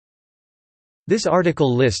This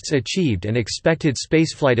article lists achieved and expected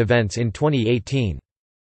spaceflight events in 2018.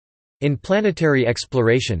 In planetary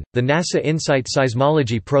exploration, the NASA InSight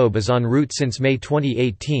seismology probe is en route since May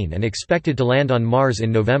 2018 and expected to land on Mars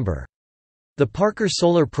in November. The Parker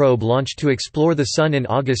Solar Probe launched to explore the Sun in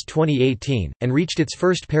August 2018, and reached its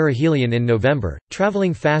first perihelion in November,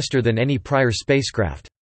 traveling faster than any prior spacecraft.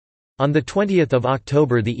 On 20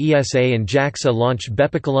 October the ESA and JAXA launched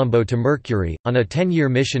BepiColombo to Mercury, on a 10-year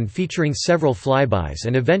mission featuring several flybys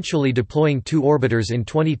and eventually deploying 2 orbiters in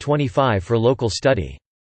 2025 for local study.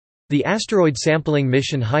 The asteroid sampling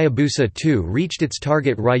mission Hayabusa 2 reached its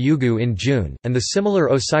target Ryugu in June, and the similar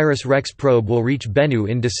OSIRIS-REx probe will reach Bennu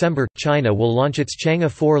in December. China will launch its Chang'e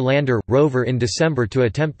 4 lander rover in December to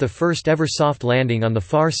attempt the first ever soft landing on the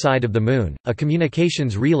far side of the Moon. A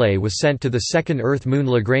communications relay was sent to the second Earth-Moon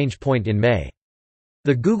Lagrange point in May.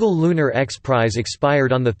 The Google Lunar X Prize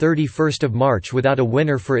expired on 31 March without a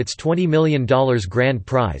winner for its $20 million grand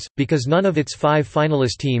prize, because none of its 5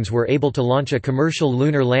 finalist teams were able to launch a commercial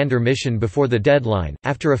lunar lander mission before the deadline.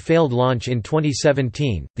 After a failed launch in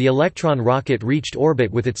 2017, the Electron rocket reached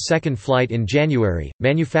orbit with its second flight in January.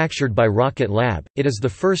 Manufactured by Rocket Lab, it is the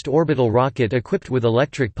first orbital rocket equipped with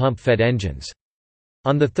electric pump-fed engines.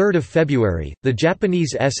 On 3 February, the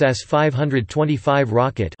Japanese SS-525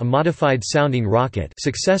 rocket, a modified-sounding rocket,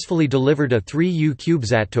 successfully delivered a 3U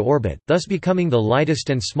CubeSat to orbit, thus becoming the lightest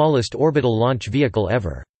and smallest orbital launch vehicle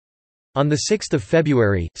ever. On 6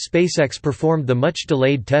 February, SpaceX performed the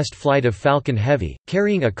much-delayed test flight of Falcon Heavy,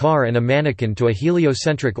 carrying a car and a mannequin to a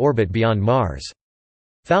heliocentric orbit beyond Mars.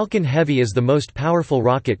 Falcon Heavy is the most powerful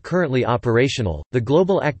rocket currently operational. The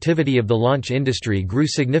global activity of the launch industry grew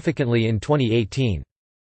significantly in 2018.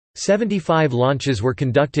 75 launches were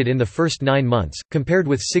conducted in the first 9 months, compared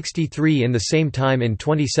with 63 in the same time in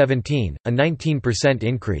 2017, a 19%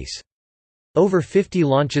 increase. Over 50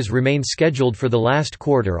 launches remain scheduled for the last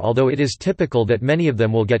quarter, although it is typical that many of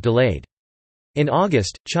them will get delayed. In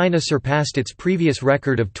August, China surpassed its previous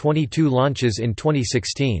record of 22 launches in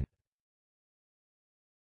 2016.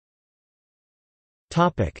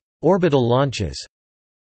 Orbital launches.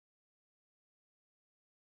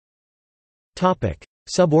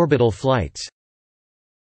 Suborbital flights.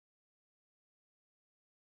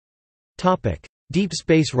 Deep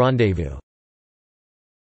Space Rendezvous.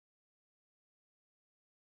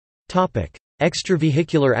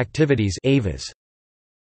 Extravehicular activities (EVAs).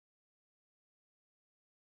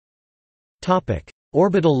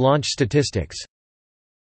 Orbital launch statistics.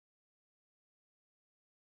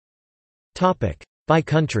 By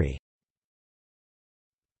country.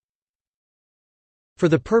 For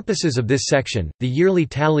the purposes of this section, the yearly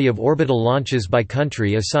tally of orbital launches by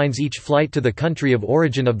country assigns each flight to the country of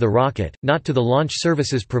origin of the rocket, not to the launch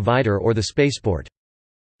services provider or the spaceport.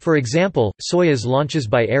 For example, Soyuz launches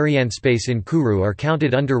by Arianespace in Kourou are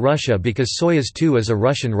counted under Russia because Soyuz 2 is a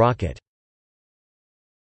Russian rocket.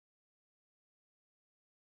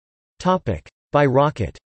 By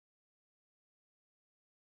rocket.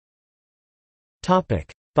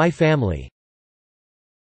 By family.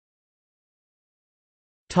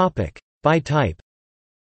 By type.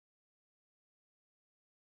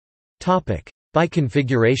 By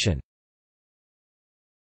configuration.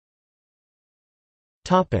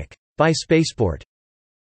 By spaceport.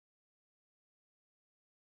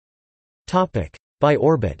 By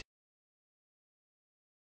orbit.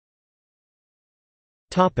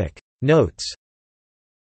 Notes.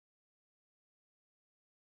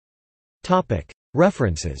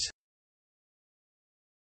 References.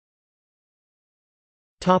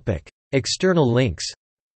 External links.